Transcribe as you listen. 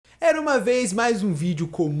uma vez mais um vídeo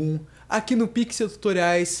comum aqui no Pixel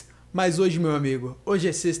Tutoriais, mas hoje, meu amigo, hoje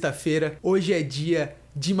é sexta-feira, hoje é dia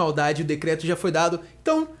de maldade, o decreto já foi dado,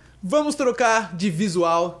 então vamos trocar de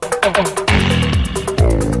visual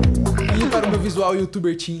e para o meu visual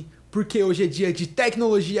youtuber team, porque hoje é dia de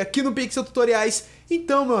tecnologia aqui no Pixel Tutoriais,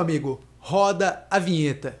 então, meu amigo, roda a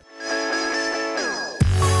vinheta.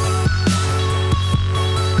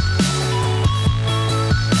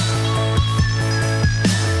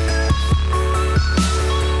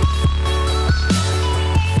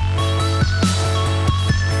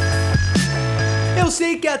 Eu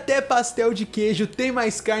sei que até pastel de queijo tem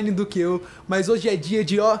mais carne do que eu, mas hoje é dia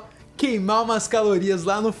de, queimar umas calorias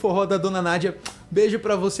lá no forró da Dona Nádia. Beijo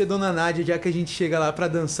pra você, Dona Nádia, já que a gente chega lá pra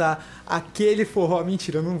dançar aquele forró.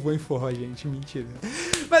 Mentira, eu não vou em forró, gente, mentira.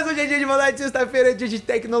 Mas hoje é dia de maldade, sexta-feira é dia de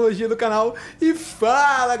tecnologia do canal. E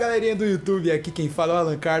fala, galerinha do YouTube, aqui quem fala é o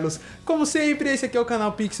Alan Carlos. Como sempre, esse aqui é o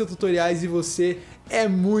canal Pixel Tutoriais e você é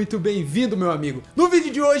muito bem-vindo, meu amigo. No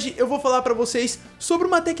vídeo de hoje eu vou falar pra vocês sobre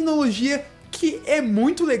uma tecnologia que é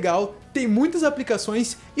muito legal, tem muitas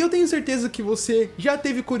aplicações e eu tenho certeza que você já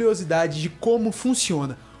teve curiosidade de como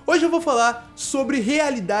funciona. Hoje eu vou falar sobre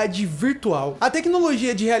realidade virtual. A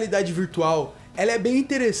tecnologia de realidade virtual, ela é bem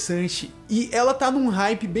interessante e ela tá num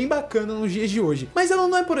hype bem bacana nos dias de hoje. Mas ela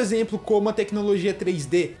não é, por exemplo, como a tecnologia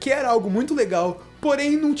 3D, que era algo muito legal,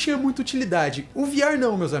 porém não tinha muita utilidade. O VR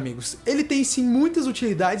não, meus amigos. Ele tem sim muitas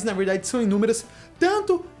utilidades, na verdade são inúmeras,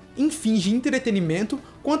 tanto em fins de entretenimento,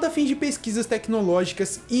 quanto a fins de pesquisas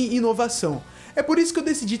tecnológicas e inovação. É por isso que eu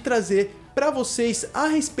decidi trazer para vocês a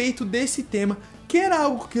respeito desse tema, que era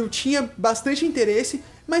algo que eu tinha bastante interesse,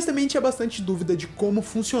 mas também tinha bastante dúvida de como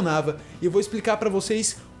funcionava. E eu vou explicar para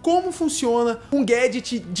vocês como funciona um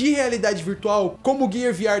gadget de realidade virtual, como o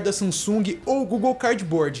Gear VR da Samsung ou o Google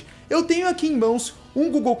Cardboar. Eu tenho aqui em mãos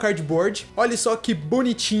um Google Cardboar, olha só que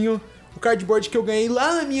bonitinho. O cardboard que eu ganhei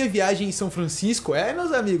lá na minha viagem em São Francisco.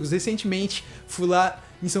 Meus amigos, recentemente fui lá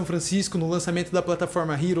em São Francisco no lançamento da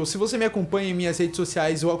plataforma Hero. Se você me acompanha em minhas redes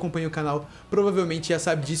sociais ou acompanha o canal, provavelmente já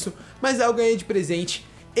sabe disso. Mas eu ganhei de presente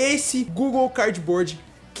esse Google Cardboar,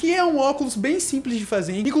 que é um óculos bem simples de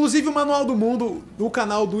fazer. Inclusive o Manual do Mundo, do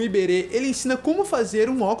canal do Iberê, ele ensina como fazer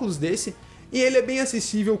um óculos desse. E ele é bem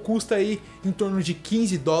acessível, custa aí em torno de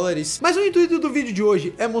 15 dólares. Mas o intuito do vídeo de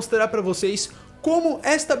hoje é mostrar para vocês como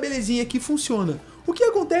esta belezinha aqui funciona. O que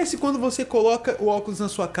acontece quando você coloca o óculos na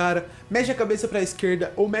sua cara, mexe a cabeça para a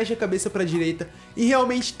esquerda ou mexe a cabeça para a direita e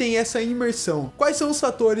realmente tem essa imersão? Quais são os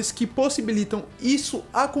fatores que possibilitam isso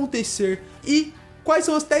acontecer e quais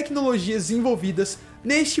são as tecnologias envolvidas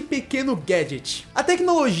neste pequeno gadget? A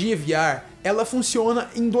tecnologia VR, ela funciona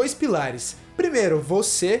em dois pilares. Primeiro,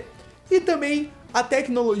 você e também a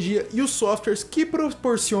tecnologia e os softwares que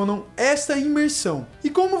proporcionam essa imersão. E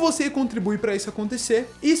como você contribui para isso acontecer?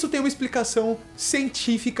 Isso tem uma explicação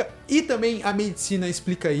científica e também a medicina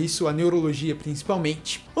explica isso, a neurologia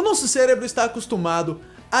principalmente. O nosso cérebro está acostumado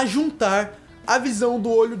a juntar a visão do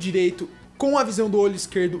olho direito com a visão do olho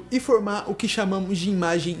esquerdo e formar o que chamamos de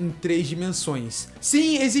imagem em 3 dimensões.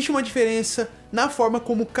 Sim, existe uma diferença na forma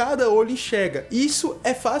como cada olho enxerga. Isso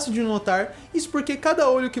é fácil de notar, isso porque cada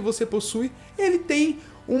olho que você possui, ele tem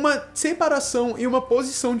uma separação e uma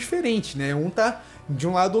posição diferente, né? Um tá de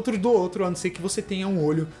um lado, outro do outro, a não ser que você tenha um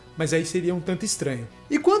olho, mas aí seria um tanto estranho.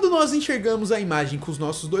 E quando nós enxergamos a imagem com os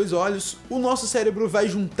nossos dois olhos, o nosso cérebro vai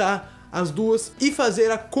juntar as duas e fazer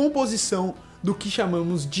a composição do que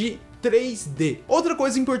chamamos de 3D. Outra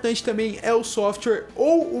coisa importante também é o software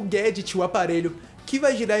ou o gadget, o aparelho, que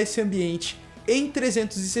vai girar esse ambiente em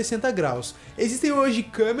 360 graus. Existem hoje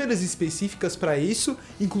câmeras específicas para isso,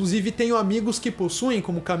 inclusive tenho amigos que possuem,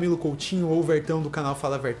 como Camilo Coutinho ou o Vertão do canal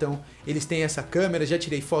Fala Vertão, eles têm essa câmera, já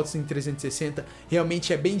tirei fotos em 360,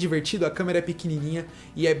 realmente é bem divertido, a câmera é pequenininha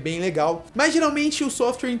e é bem legal. Mas geralmente o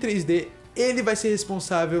software em 3D, ele vai ser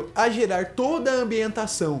responsável a gerar toda a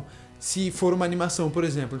ambientação, se for uma animação, por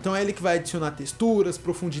exemplo. Então é ele que vai adicionar texturas,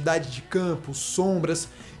 profundidade de campo, sombras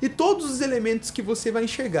e todos os elementos que você vai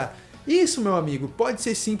enxergar. Isso, meu amigo, pode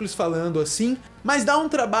ser simples falando assim, mas dá um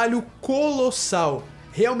trabalho colossal.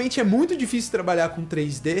 Realmente é muito difícil trabalhar com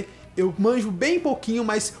 3D. Eu manjo bem pouquinho,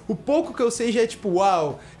 mas o pouco que eu sei já é tipo,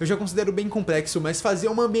 uau, eu já considero bem complexo, mas fazer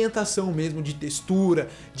uma ambientação mesmo de textura,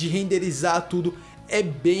 de renderizar tudo, é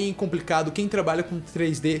bem complicado. Quem trabalha com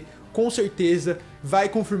 3D com certeza vai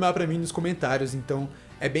confirmar para mim nos comentários, então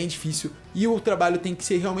é bem difícil e o trabalho tem que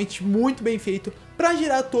ser realmente muito bem feito para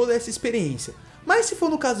gerar toda essa experiência. Mas se for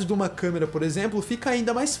no caso de uma câmera, por exemplo, fica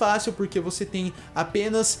ainda mais fácil porque você tem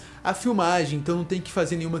apenas a filmagem, então não tem que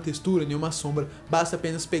fazer nenhuma textura, nenhuma sombra, basta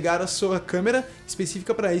apenas pegar a sua câmera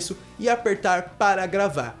específica para isso e apertar para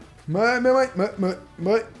gravar.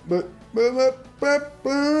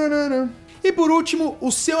 E por último,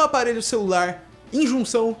 o seu aparelho celular em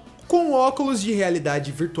junção com óculos de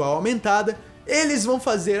realidade virtual aumentada, eles vão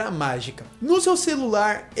fazer a mágica. No seu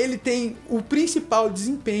celular, ele tem o principal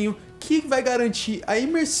desempenho que vai garantir a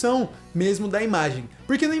imersão mesmo da imagem.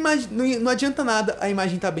 Porque não adianta nada a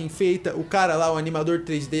imagem estar bem feita, o cara lá, o animador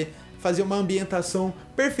 3D, fazer uma ambientação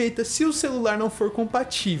perfeita se o celular não for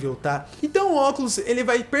compatível, tá? Então o óculos, ele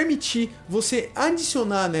vai permitir você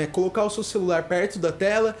adicionar, né, colocar o seu celular perto da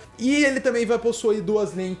tela, e ele também vai possuir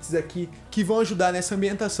duas lentes aqui que vão ajudar nessa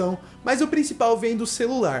ambientação, mas o principal vem do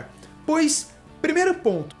celular. Pois, primeiro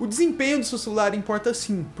ponto, o desempenho do seu celular importa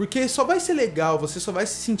sim, porque só vai ser legal, você só vai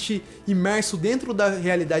se sentir imerso dentro da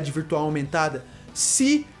realidade virtual aumentada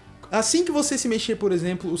se assim que você se mexer, por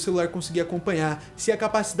exemplo, o celular conseguir acompanhar, se a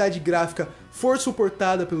capacidade gráfica for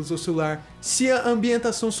suportada pelo seu celular, se a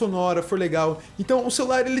ambientação sonora for legal. Então o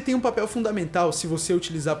celular, ele tem um papel fundamental se você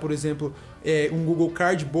utilizar, por exemplo, um Google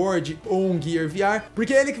Cardboar ou um Gear VR,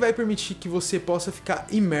 porque é ele que vai permitir que você possa ficar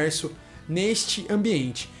imerso neste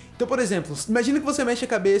ambiente. Então, por exemplo, imagina que você mexe a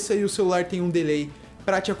cabeça e o celular tem um delay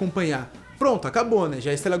para te acompanhar. Pronto, acabou, né?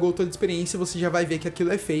 Já estragou toda a experiência, você já vai ver que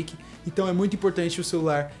aquilo é fake. Então é muito importante o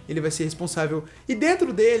celular, ele vai ser responsável. E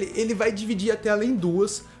dentro dele, ele vai dividir a tela em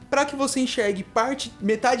duas, para que você enxergue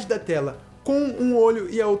metade da tela com um olho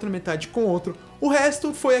e a outra metade com outro. O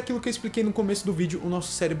resto foi aquilo que eu expliquei no começo do vídeo, o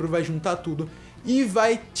nosso cérebro vai juntar tudo e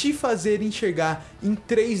vai te fazer enxergar em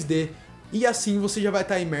 3D. E assim você já vai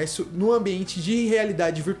estar imerso no ambiente de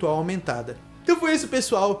realidade virtual aumentada. Então foi isso,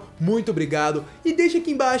 pessoal, muito obrigado, e deixa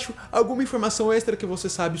aqui embaixo alguma informação extra que você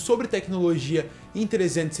sabe sobre tecnologia em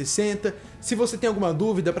 360, se você tem alguma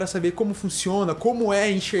dúvida para saber como funciona, como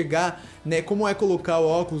é enxergar, né, como é colocar o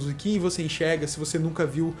óculos, o que você enxerga, se você nunca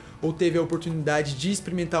viu ou teve a oportunidade de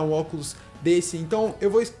experimentar um óculos desse, então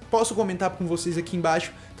posso comentar com vocês aqui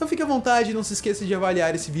embaixo, então fique à vontade, não se esqueça de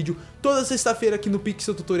avaliar esse vídeo. Toda sexta-feira aqui no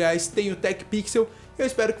Pixel Tutoriais tem o TECPIXEL, eu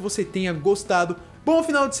espero que você tenha gostado. Bom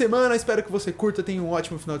final de semana, espero que você curta, tenha um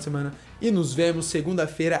ótimo final de semana e nos vemos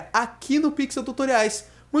segunda-feira aqui no Pixel Tutoriais.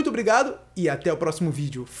 Muito obrigado e até o próximo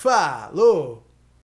vídeo. Falou!